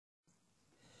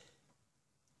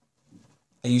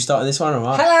Are you starting this one or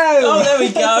what? Hello! Oh, there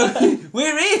we go.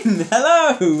 We're in.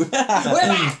 Hello.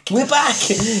 We're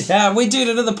back. We're doing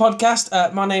another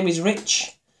podcast. My name is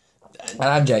Rich. And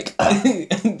I'm Jake.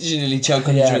 Did you nearly choke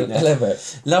on your drink there? A little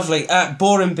bit. Lovely.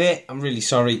 Boring bit. I'm really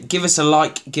sorry. Give us a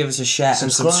like. Give us a share.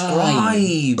 Subscribe.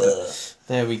 And subscribe.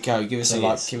 There we go. Give us a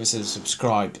like. Give us a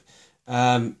subscribe.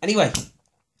 Anyway,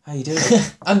 how you doing?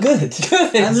 I'm good.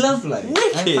 Good. I'm lovely.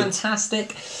 Wicked. I'm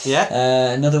fantastic.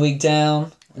 Yeah. Another week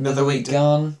down. Another week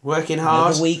gone. Working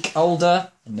hard. Another week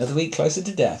older. Another week closer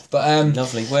to death. But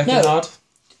lovely. Working hard.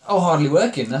 Oh, hardly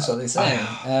working. That's what they say.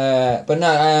 But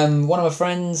no. One of my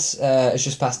friends has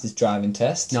just passed his driving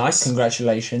test. Nice.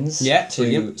 Congratulations. Yeah. To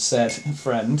Brilliant. said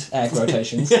friend. Air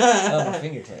quotations. Oh, my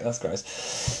finger click. That's gross.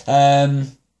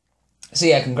 So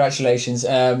yeah, congratulations.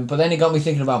 But then it got me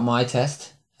thinking about my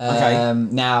test. Okay.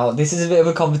 Now this is a bit of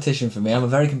a competition for me. I'm a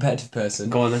very competitive person.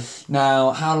 Go on then.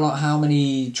 Now, how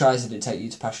many tries did it take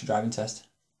you to pass your driving test?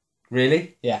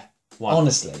 Really? Yeah. One.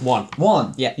 Honestly.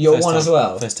 One. Yeah. You're first one time. as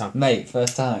well? First time. Mate,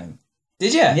 first time.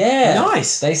 Did you? Yeah.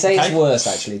 Nice. They say Okay. it's worse,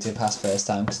 actually, to pass first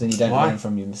time, because then you don't Why? learn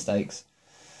from your mistakes.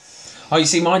 Oh, you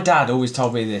see, my dad always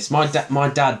told me this. My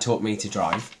dad taught me to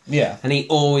drive. Yeah. And he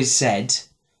always said,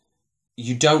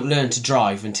 you don't learn to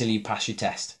drive until you pass your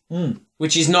test.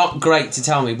 Which is not great to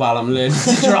tell me while I'm learning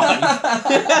to drive.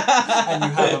 And you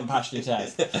haven't passed your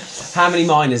test. How many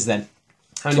minors then?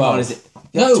 How many 12. minors?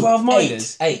 No, 12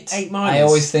 minors. 8. 8 minors. I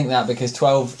always think that because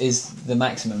 12 is the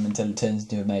maximum until it turns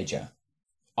into a major.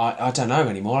 I don't know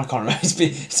anymore. I can't remember.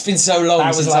 It's been so long That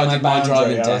was since like I did my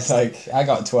driving I test. was like, I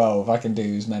got 12. I can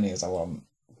do as many as I want.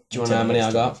 Do you want to know how many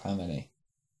I got? How many?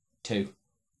 2.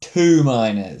 2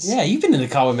 minors. Yeah, you've been in the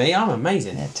car with me. I'm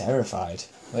amazing. Yeah, terrified.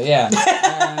 But yeah.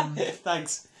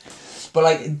 Thanks. But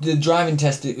like the driving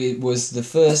test, it was the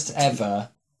first ever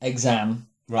exam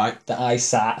Right. that I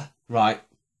sat, Right.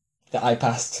 that I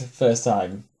passed first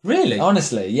time. Really?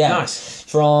 Honestly, yeah. Nice.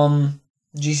 From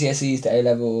GCSEs to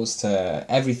A-levels to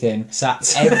everything.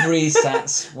 Sats. Every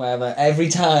sats, whatever. Every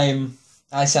time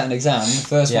I sat an exam, the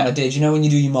first one I did, you know when you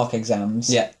do your mock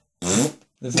exams? Yeah.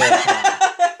 The first one.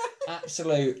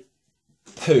 Absolute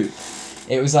poop.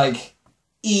 It was like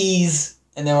E's,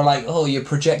 and they were like, oh, your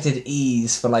projected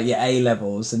E's for like your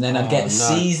A-levels, and then I'd get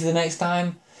C's the next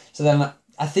time. So then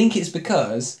I think it's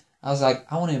because I was like,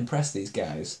 I want to impress these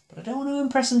guys, but I don't want to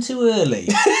impress them too early.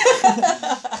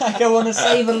 Like I want to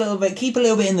save a little bit, keep a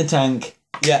little bit in the tank,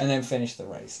 and then finish the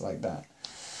race like that.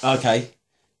 Okay.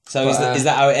 So is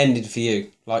that how it ended for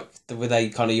you? Like, were they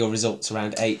kind of your results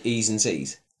around 8 E's and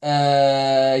C's?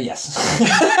 Yes.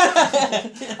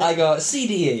 I got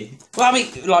CDE. Well, I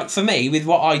mean, like for me, with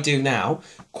what I do now,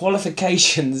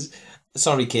 qualifications.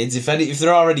 Sorry, kids. If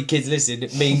there are any kids listening,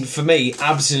 mean for me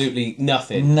absolutely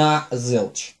nothing. Nah,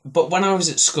 zilch. But when I was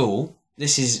at school,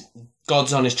 this is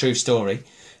God's honest true story.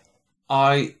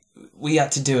 We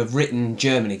had to do a written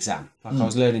German exam. Like I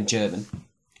was learning German.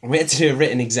 We had to do a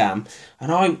written exam,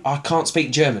 and I can't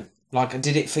speak German. Like I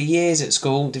did it for years at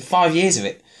school. Did 5 years of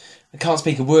it. I can't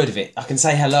speak a word of it. I can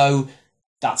say hello.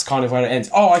 That's kind of where it ends.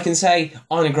 Oh, I can say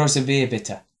eine große Bier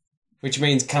bitte, which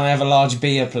means can I have a large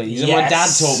beer, please? And my dad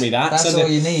taught me that. That's all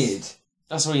you need.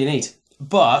 That's all you need.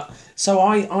 But so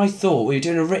I thought we were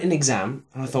doing a written exam,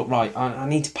 and I thought, right, I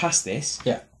need to pass this.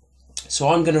 Yeah. So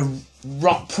I'm going to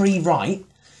pre-write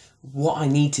what I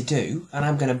need to do, and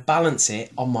I'm going to balance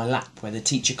it on my lap where the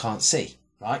teacher can't see,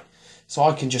 right? So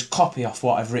I can just copy off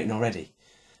what I've written already.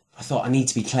 I thought I need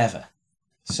to be clever.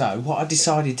 So what I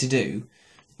decided to do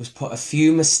was put a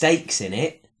few mistakes in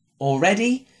it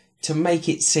already to make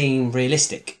it seem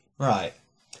realistic. Right.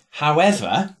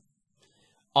 However,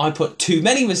 I put too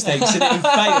many mistakes in it and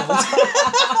failed.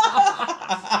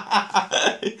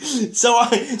 So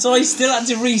I still had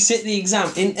to resit the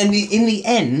exam. In the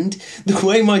end, the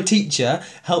way my teacher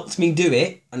helped me do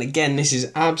it, and again this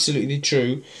is absolutely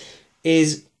true,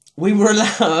 is we were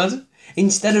allowed,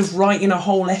 instead of writing a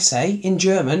whole essay in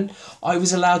German, I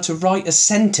was allowed to write a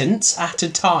sentence at a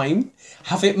time,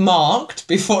 have it marked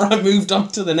before I moved on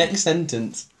to the next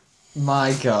sentence.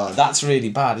 My God. That's really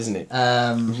bad, isn't it?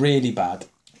 Really bad.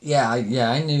 Yeah,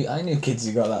 I knew kids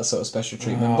who got that sort of special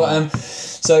treatment. But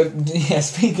so yeah,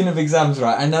 speaking of exams,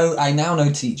 right? I now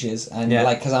know teachers, and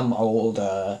like because I'm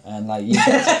older, and like you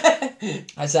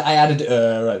I said I added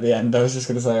at the end. I was just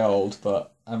gonna say old,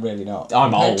 but I'm really not.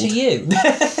 I'm old to you.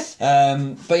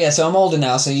 But yeah, so I'm older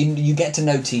now, so you get to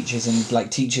know teachers, and like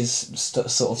teachers sort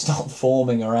of start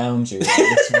forming around you, like,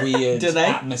 this weird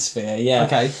atmosphere. Yeah.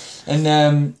 Okay.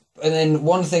 And then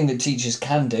one thing that teachers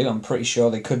can do, I'm pretty sure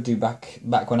they could do back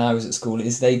when I was at school,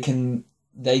 is they can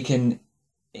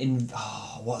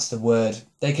what's the word?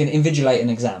 They can invigilate an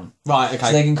exam. Right, okay.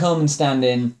 So they can come and stand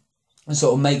in and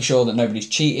sort of make sure that nobody's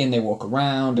cheating. They walk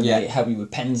around and Yeah. they help you with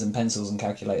pens and pencils and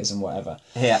calculators and whatever.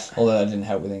 Yeah. Although that didn't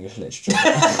help with English literature.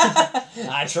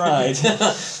 I tried.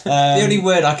 The only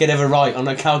word I could ever write on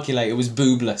a calculator was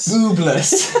boobless.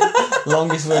 Boobless.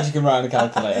 Longest word you can write on a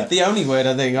calculator. The only word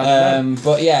I think. I don't know.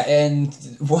 But yeah, and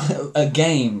a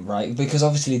game, right? Because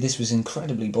obviously this was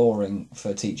incredibly boring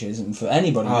for teachers and for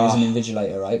anybody who's an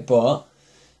invigilator, right? But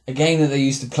a game that they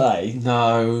used to play,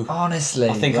 No. honestly,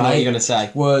 I think I know what you're going to say.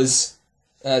 was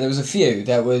there was a few.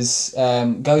 There was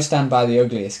Go Stand By the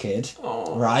Ugliest Kid,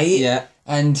 right? Yeah.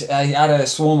 And I had a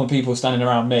swarm of people standing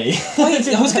around me. Wait,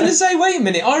 I was going to say, wait a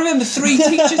minute. I remember 3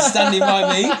 teachers standing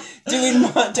by me doing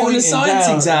a science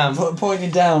exam.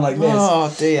 Pointing down like this.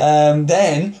 Oh, dear.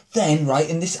 Then, right,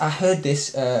 and this I heard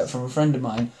this from a friend of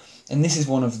mine, and this is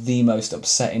one of the most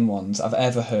upsetting ones I've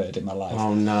ever heard in my life.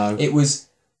 Oh, no. It was,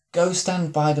 go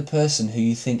stand by the person who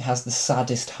you think has the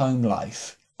saddest home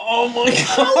life. Oh, my God.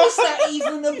 How is that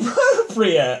even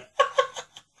appropriate?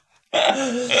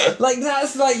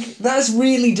 That's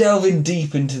really delving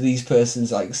deep into these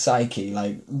person's like psyche,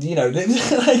 like, you know,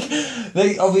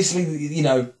 they obviously, you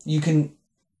know, you can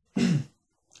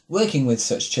working with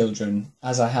such children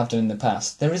as I have done in the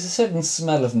past, there is a certain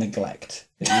smell of neglect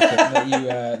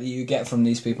that you get from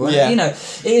these people. And, you know,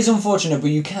 it is unfortunate, but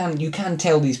you can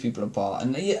tell these people apart,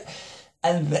 and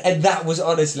that was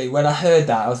honestly, when I heard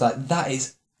that, I was like, that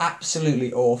is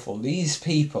absolutely awful. These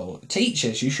people,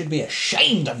 teachers, you should be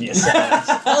ashamed of yourselves.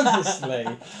 Honestly,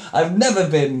 I've never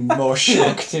been more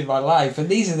shocked in my life. And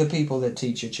these are the people that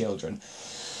teach your children.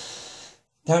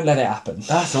 Don't let it happen.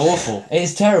 That's awful.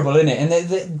 It's terrible, isn't it?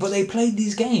 And but they played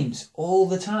these games all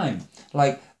the time.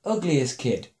 Like Ugliest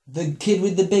Kid, the kid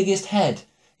with the biggest head.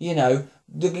 You know,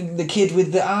 the kid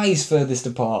with the eyes furthest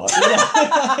apart.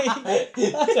 I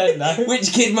don't know.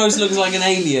 Which kid most looks like an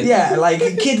alien? Yeah, like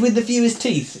a kid with the fewest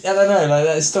teeth. I don't know, like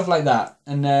that, stuff like that.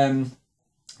 And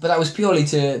but that was purely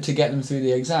to get them through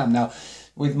the exam. Now,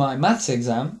 with my maths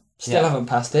exam, still haven't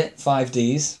passed it. 5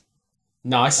 Ds.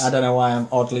 Nice. I don't know why I'm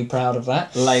oddly proud of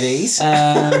that. Ladies.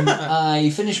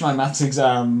 I finished my maths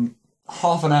exam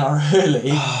half an hour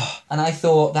early, and I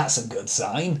thought, that's a good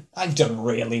sign. I've done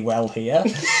really well here.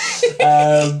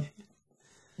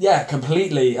 Yeah,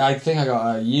 completely. I think I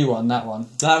got a U on that one.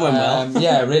 That went well.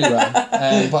 Yeah, really well.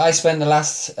 But I spent the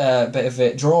last bit of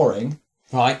it drawing.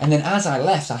 Right. And then as I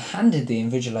left, I handed the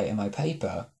invigilator my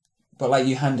paper. But like,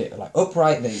 you hand it like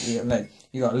uprightly, you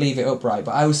got to leave it upright.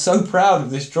 But I was so proud of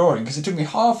this drawing because it took me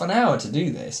half an hour to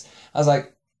do this. I was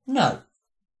like, no,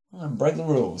 I'm going to break the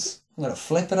rules. I'm going to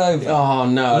flip it over. Oh,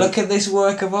 no. Look at this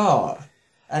work of art.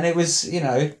 And it was, you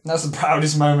know, that's the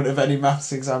proudest moment of any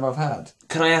maths exam I've had.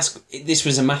 Can I ask, this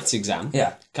was a maths exam?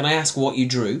 Yeah. Can I ask what you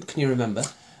drew? Can you remember?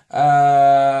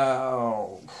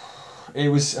 It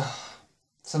was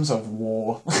some sort of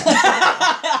war.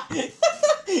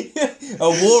 A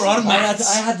war on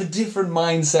maths. I had the different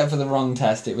mindset for the wrong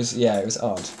test. It was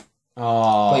odd.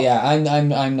 Oh. But yeah,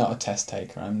 I'm not a test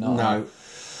taker. I'm not. No.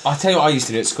 I'll tell you what I used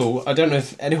to do at school. I don't know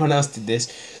if anyone else did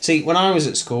this. See, when I was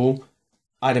at school,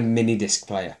 I had a mini disc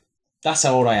player. That's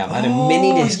how old I am. I had a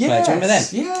mini disc player. Do you remember them?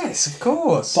 Yes, of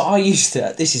course. But I used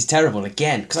to, this is terrible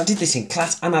again, because I did this in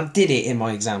class and I did it in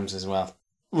my exams as well.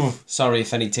 Sorry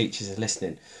if any teachers are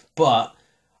listening. But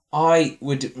I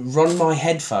would run my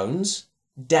headphones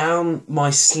down my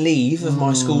sleeve of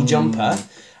my school jumper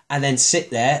and then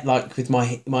sit there, like with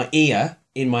my ear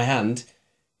in my hand,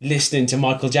 listening to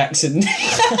Michael Jackson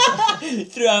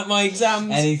throughout my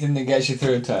exams. Anything that gets you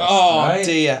through a test. Oh, right?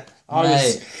 dear.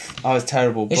 I was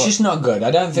terrible. It's just not good.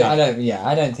 I don't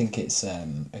think it's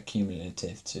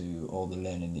accumulative to all the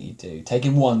learning that you do.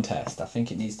 Taking one test, I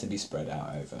think it needs to be spread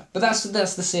out over. But that's the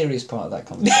serious part of that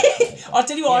conversation. I'll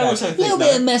tell you what, I also think. A little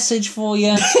bit of message for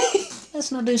you. Let's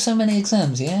not do so many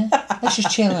exams, yeah? Let's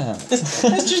just chill out. Let's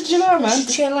just chill out, man.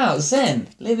 Just chill out, zen,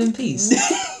 live in peace.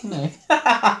 No.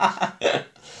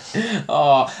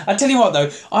 Oh, I tell you what though,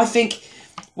 I think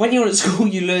when you're at school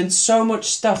you learn so much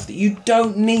stuff that you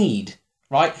don't need,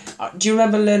 right? Do you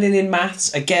remember learning in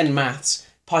maths,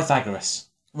 Pythagoras?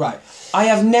 Right. I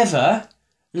have never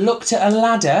looked at a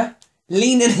ladder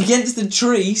leaning against the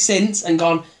tree since and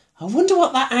gone, I wonder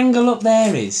what that angle up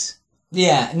there is.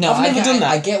 Yeah, no, I've never done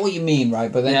that. I get what you mean,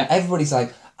 right? But then everybody's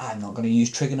like, I'm not going to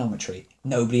use trigonometry.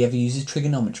 Nobody ever uses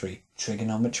trigonometry.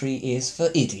 Trigonometry is for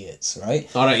idiots,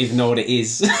 right? I don't even know what it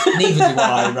is. Neither do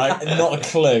I, right? Not a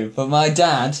clue. But my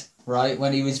dad, right,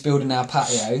 when he was building our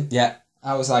patio,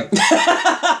 I was like,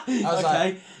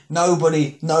 like,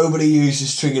 nobody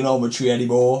uses trigonometry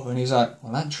anymore. And he was like,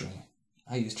 well, actually,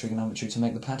 I use trigonometry to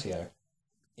make the patio.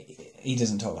 He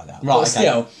doesn't talk like that. Right, but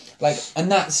still, like, and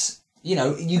that's, you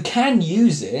know, you can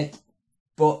use it,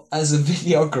 but as a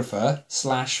videographer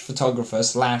slash photographer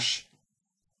slash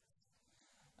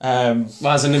well,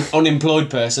 as an unemployed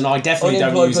person, I definitely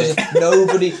don't use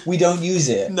it. We don't use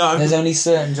it. No. There's only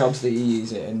certain jobs that you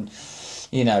use it, and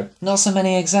you know, not so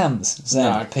many exams. So,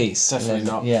 No, peace. definitely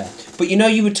not. Yeah. But you know,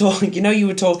 you were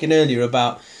talking earlier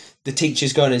about the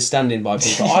teachers going and standing by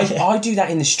people. I do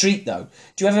that in the street though.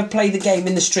 Do you ever play the game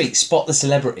in the street, spot the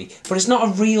celebrity? But it's not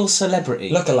a real celebrity.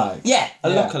 Lookalike. Yeah, a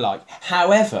lookalike.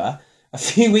 However, a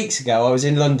few weeks ago I was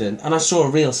in London and I saw a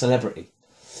real celebrity.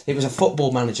 It was a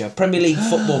football manager, Premier League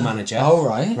football manager. Oh,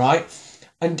 right. Right?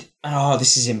 And,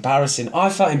 this is embarrassing. I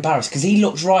felt embarrassed because he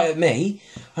looked right at me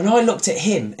and I looked at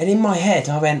him and in my head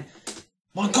I went,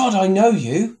 my God, I know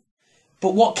you.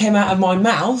 But what came out of my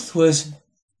mouth was,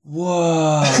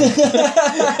 whoa.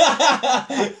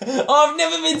 I've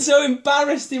never been so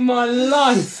embarrassed in my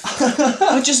life.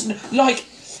 I just, like...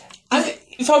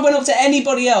 If I went up to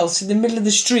anybody else in the middle of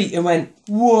the street and went,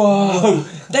 whoa,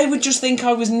 they would just think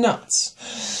I was nuts.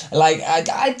 Like,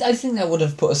 I think that would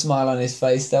have put a smile on his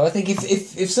face, though. I think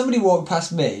if somebody walked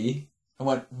past me and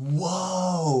went,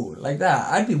 whoa, like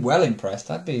that, I'd be well impressed.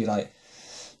 I'd be like,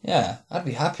 yeah, I'd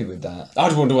be happy with that.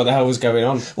 I'd wonder what the hell was going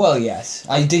on. Well, yes.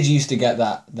 I did used to get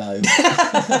that, though.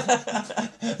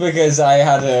 Because I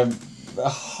had a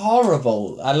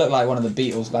horrible... I looked like one of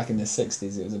the Beatles back in the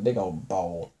 60s. It was a big old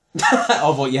bowl.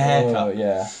 Oh, what, your haircut? Oh,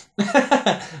 yeah.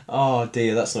 Oh,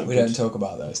 dear, that's not We good. don't talk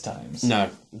about those times. No,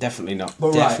 definitely not.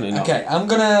 But definitely right, not.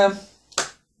 okay,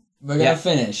 we're gonna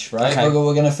finish, right? Okay.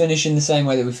 We're gonna finish in the same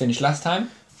way that we finished last time.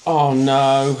 Oh,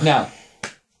 no. Now,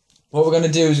 what we're gonna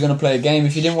do is we're gonna play a game.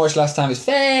 If you didn't watch last time, it's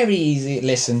very easy.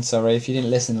 If you didn't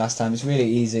listen last time, it's really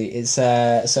easy. It's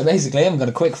so basically, I'm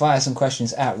gonna quick fire some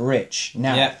questions at Rich.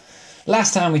 Now,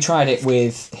 last time we tried it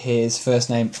with his first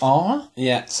name R.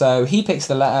 Yeah. So he picks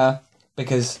the letter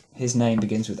because his name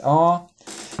begins with R.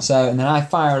 So, and then I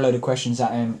fire a load of questions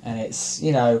at him, and it's,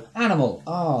 you know, animal,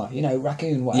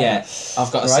 raccoon, whatever. Yeah,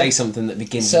 I've got to say something that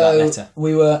begins with that letter.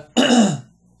 We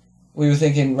were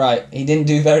thinking, right, he didn't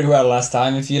do very well last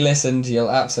time. If you listened,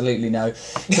 you'll absolutely know.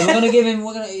 So we're going to give him,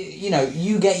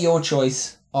 you get your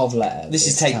choice of letter. This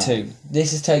is take two.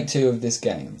 This is take two of this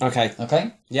game. Okay.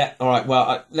 Okay? Yeah, all right.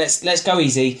 Well, let's go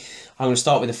easy. I'm going to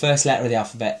start with the first letter of the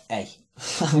alphabet, A.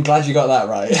 I'm glad you got that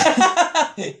right.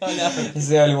 I know. It's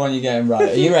the only one you're getting right.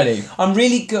 Are you ready? I'm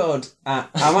really good at...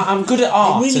 I'm good at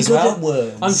art really as good well. at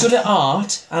words. I'm good at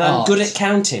art, and I'm good at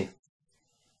counting.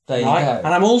 There you go. And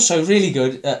I'm also really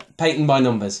good at painting by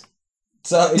numbers.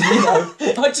 So,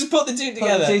 I just put the two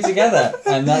together. Put the two together,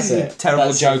 and that's it.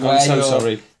 Terrible joke, I'm so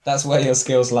sorry. That's where your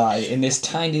skills lie, in this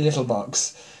tiny little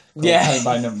box called paint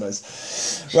by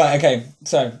numbers. Right, okay.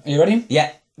 So, are you ready?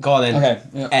 Yeah, go on then. Okay.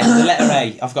 The letter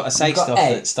A. I've got to say stuff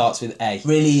that starts with A.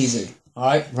 Really easy.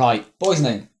 Alright? Right. Boy's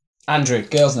name. Andrew.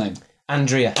 Girl's name.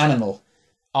 Andrea. Animal.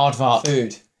 Aardvark.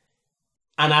 Food.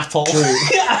 An apple. Fruit.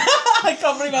 I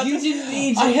can't believe I didn't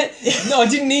need I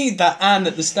didn't need that "an"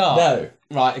 at the start. No.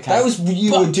 Right, okay. That was...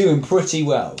 You were doing pretty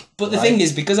well. But the thing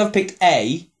is, because I've picked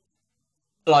A,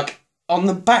 like, on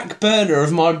the back burner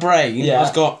of my brain,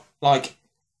 I've got, like,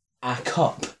 a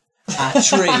cup, a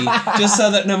tree, just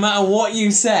so that no matter what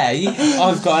you say,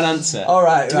 I've got an answer. All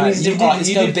right, right. You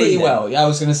did pretty then. well. I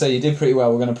was going to say, you did pretty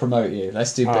well. We're going to promote you.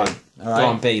 Let's do B. All right. Go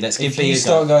on, B. Let's give B a go. If you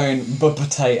start going,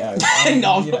 potato.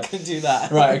 No, I'm not going to do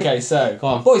that. Right, okay, so. Go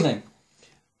on. Boy's name.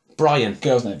 Brian.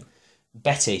 Girl's name.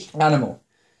 Betty. Animal.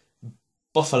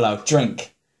 Buffalo.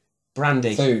 Drink.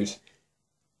 Brandy. Food.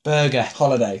 Burger.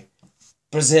 Holiday.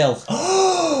 Brazil.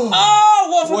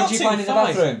 Oh, what did you find in the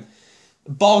bathroom?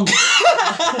 Bog.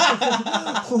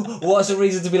 What's a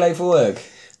reason to be late for work?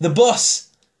 The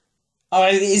bus. Oh,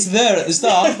 it's there at the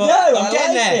start, but No, I'm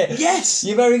getting there. it. Yes.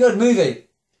 You're very good. Movie.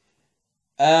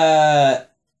 And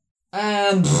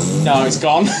no, it's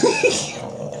gone.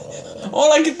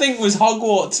 All I could think was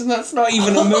Hogwarts, and that's not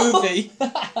even a movie.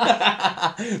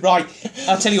 Right,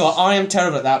 I'll tell you what, I am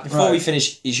terrible at that. Before we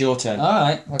finish, it's your turn.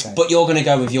 Alright, okay. But you're going to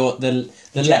go with the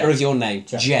letter of your name,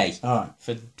 J. Alright.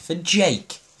 For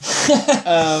Jake.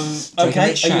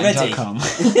 Okay, are you ready?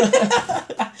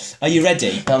 Are you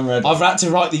ready? I'm ready. I've had to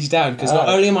write these down, because not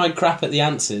only am I crap at the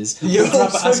answers, I'm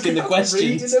crap at asking the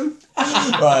questions.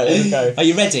 Right, okay. Are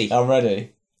you ready? I'm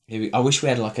ready. I wish we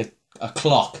had like a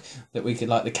clock that we could,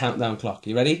 like the countdown clock.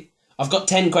 You ready? I've got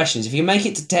 10 questions. If you make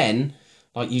it to 10,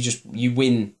 like you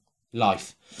win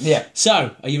life. Yeah.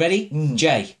 So, are you ready?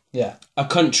 J. Yeah. A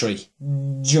country.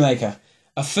 Jamaica.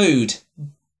 A food.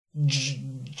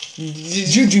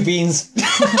 Juju beans.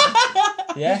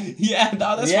 Yeah? Yeah,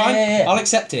 that's Yeah, fine. yeah. I'll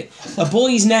accept it. A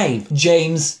boy's name.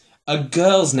 James. A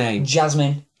girl's name.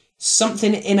 Jasmine.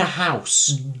 Something in a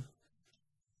house.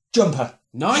 Jumper.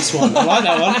 Nice one. I like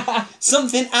that one.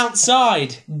 Something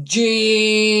outside. Jake.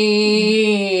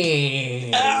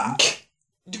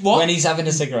 What? When he's having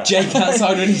a cigarette. Jake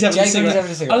outside when he's having a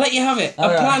cigarette. I'll let you have it.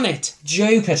 A planet.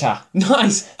 Jupiter.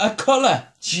 Nice. A colour.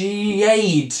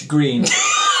 Jade green.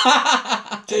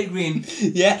 Jade green.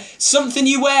 Yeah. Something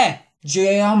you wear.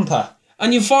 Jumper.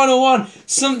 And your final one.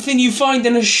 Something you find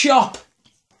in a shop.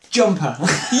 Jumper.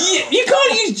 You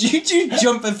can't use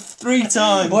jumper 3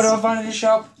 times. What do I find in a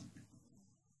shop?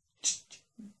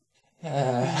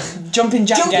 Jumping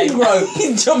jack game. rope.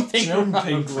 Jumping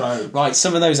rope. Right,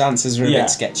 some of those answers are a bit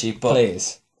sketchy, but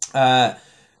please. Yeah,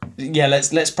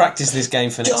 let's practice this game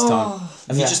for next time.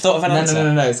 Have you just thought of an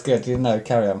answer? No, it's good. No,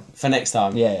 carry on. For next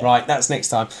time? Yeah. Right, that's next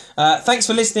time. Thanks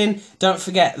for listening. Don't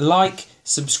forget, like,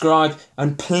 subscribe,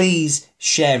 and please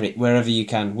share it wherever you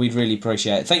can. We'd really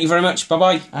appreciate it. Thank you very much.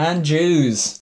 Bye-bye. And Jews.